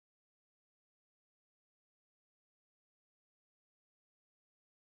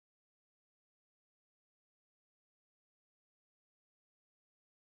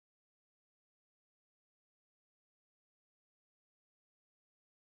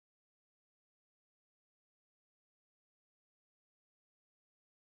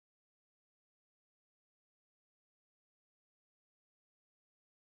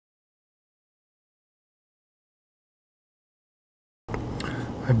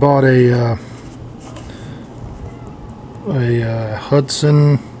I bought a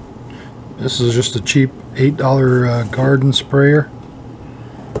Hudson. This is just a cheap $8 garden sprayer.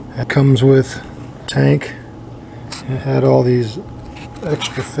 It comes with a tank. It had all these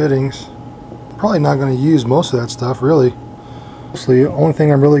extra fittings. Probably not going to use most of that stuff, really. Mostly, the only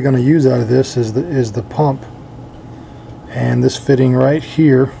thing I'm really going to use out of this is the pump and this fitting right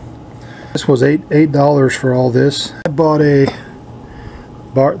here. This was $8 for all this. I bought a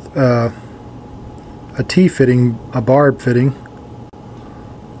T-fitting, a barb fitting.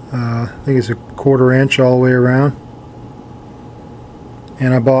 I think it's a 1/4 inch all the way around.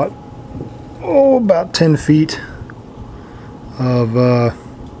 And I bought about 10 feet of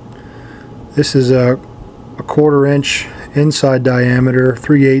this is a 1/4 inch inside diameter,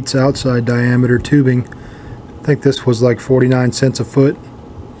 3/8 outside diameter tubing. I think this was like 49 cents a foot.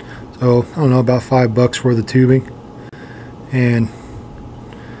 So I don't know, about $5 worth of tubing. And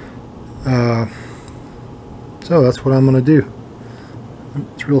so that's what I'm going to do.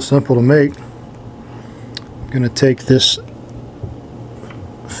 It's real simple to make. I'm going to take this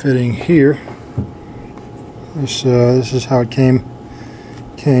fitting here. This is how it came.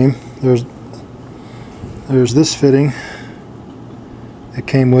 There's this fitting that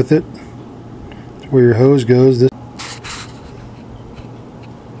came with it. It's where your hose goes. So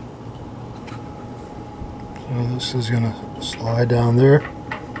this is going to slide down there.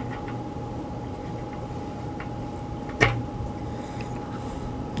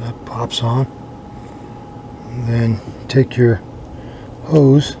 That pops on. And then take your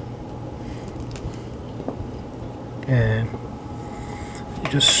hose and you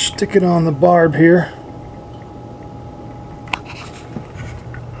just stick it on the barb here,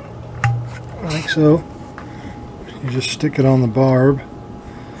 like so. You just stick it on the barb.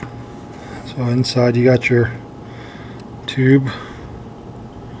 So inside you got your tube.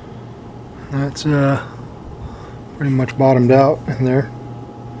 That's pretty much bottomed out in there.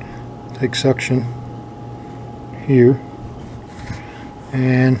 Take suction here,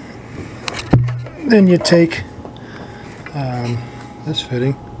 and then you take this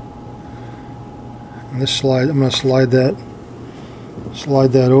fitting and this slide. I'm going to slide that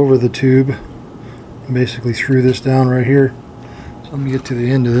over the tube and basically screw this down right here. So let me get to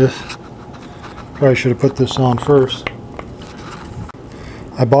the end of this. Probably should have put this on first.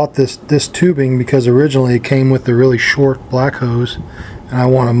 I bought this tubing because originally it came with the really short black hose, and I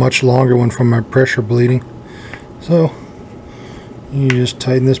want a much longer one from my pressure bleeding. So you just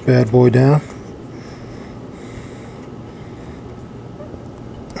tighten this bad boy down.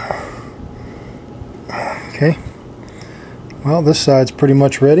 Okay, well, this side's pretty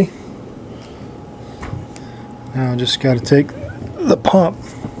much ready. Now I just got to take the pump.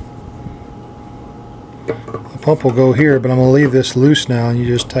 The pump will go here, but I'm going to leave this loose now, and you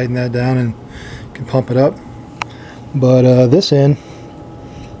just tighten that down and you can pump it up. But this end,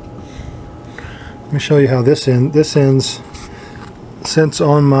 let me show you how this ends. Since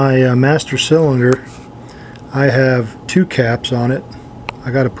on my master cylinder I have 2 caps on it,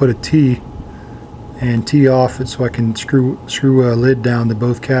 I got to put a T and tee off it so I can screw a lid down to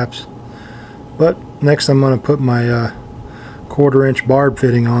both caps. But next I'm going to put my 1/4 inch barb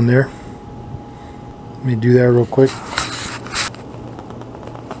fitting on there. Let me do that real quick.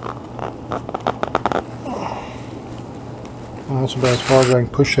 Well, that's about as far as I can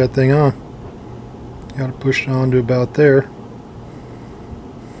push that thing on. Got to push it on to about there.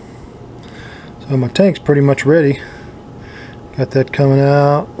 So my tank's pretty much ready. Got that coming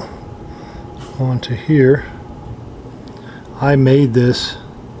out onto here. I made this,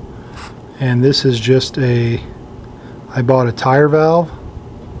 and this is just I bought a tire valve,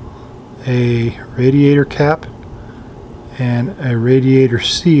 a radiator cap, and a radiator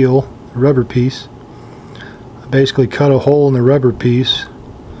seal, a rubber piece. I basically cut a hole in the rubber piece,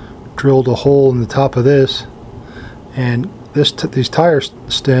 drilled a hole in the top of this, and these tire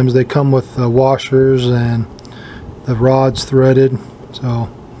stems, they come with washers and the rods threaded. So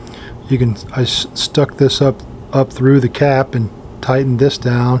I stuck this up through the cap and tightened this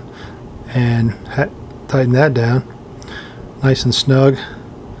down and tightened that down nice and snug.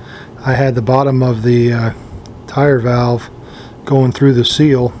 I had the bottom of the tire valve going through the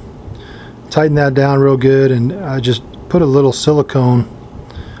seal. Tightened that down real good, and I just put a little silicone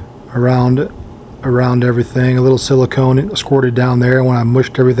around everything, a little silicone squirted down there. When I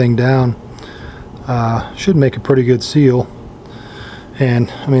mushed everything down, should make a pretty good seal.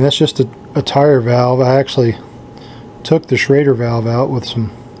 And I mean, that's just a tire valve. I actually took the Schrader valve out with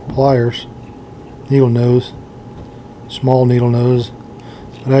some pliers, needle nose, small needle nose.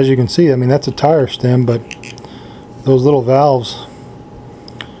 But as you can see, I mean, that's a tire stem, but those little valves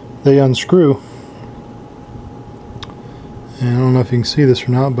they unscrew. And I don't know if you can see this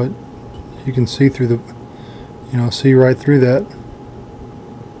or not, but you can see through the, you know, see right through that.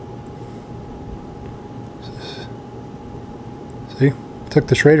 See, took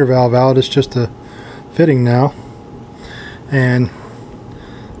the Schrader valve out. It's just a fitting now, and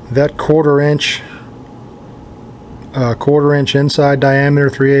that quarter inch inside diameter,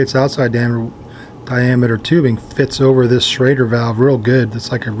 3/8 outside diameter tubing fits over this Schrader valve real good.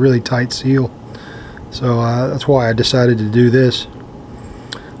 It's like a really tight seal. So that's why I decided to do this.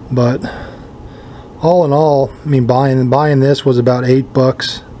 But all in all, I mean, buying this was about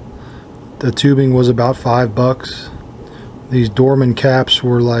 $8. The tubing was about $5. These Dorman caps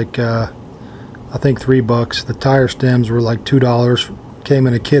were like I think $3. The tire stems were like $2. Came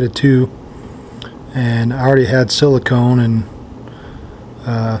in a kit of 2, and I already had silicone, and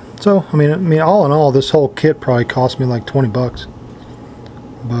so I mean all in all, this whole kit probably cost me like $20.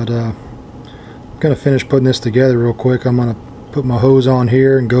 But I'm gonna finish putting this together real quick. I'm gonna put my hose on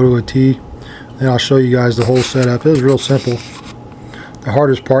here and go to a T, and I'll show you guys the whole setup. It was real simple. The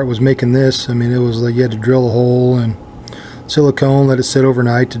hardest part was making this. I mean, it was like you had to drill a hole and silicone, let it sit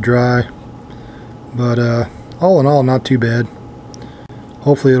overnight to dry. But all in all, not too bad.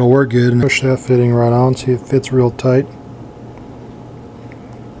 Hopefully it'll work good. And push that fitting right on, see it fits real tight.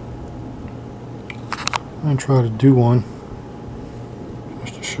 I'm gonna try to do one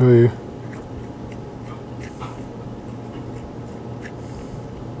just to show you.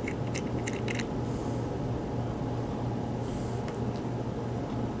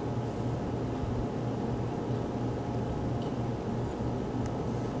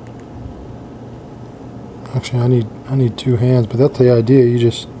 Actually, I need 2 hands, but that's the idea. You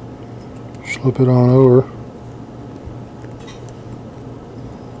just slip it on over.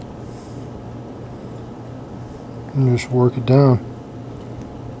 And just work it down.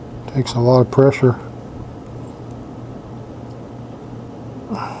 Takes a lot of pressure.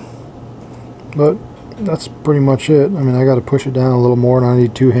 But that's pretty much it. I mean, I got to push it down a little more, and I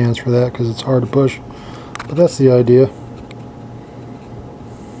need 2 hands for that because it's hard to push. But that's the idea.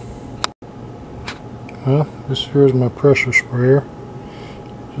 Well, here's my pressure sprayer.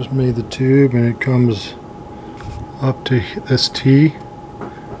 Just made the tube, and it comes up to this T,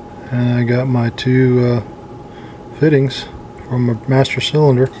 and I got my 2 fittings from a master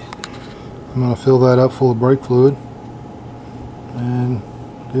cylinder. I'm going to fill that up full of brake fluid and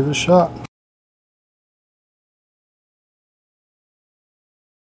give it a shot.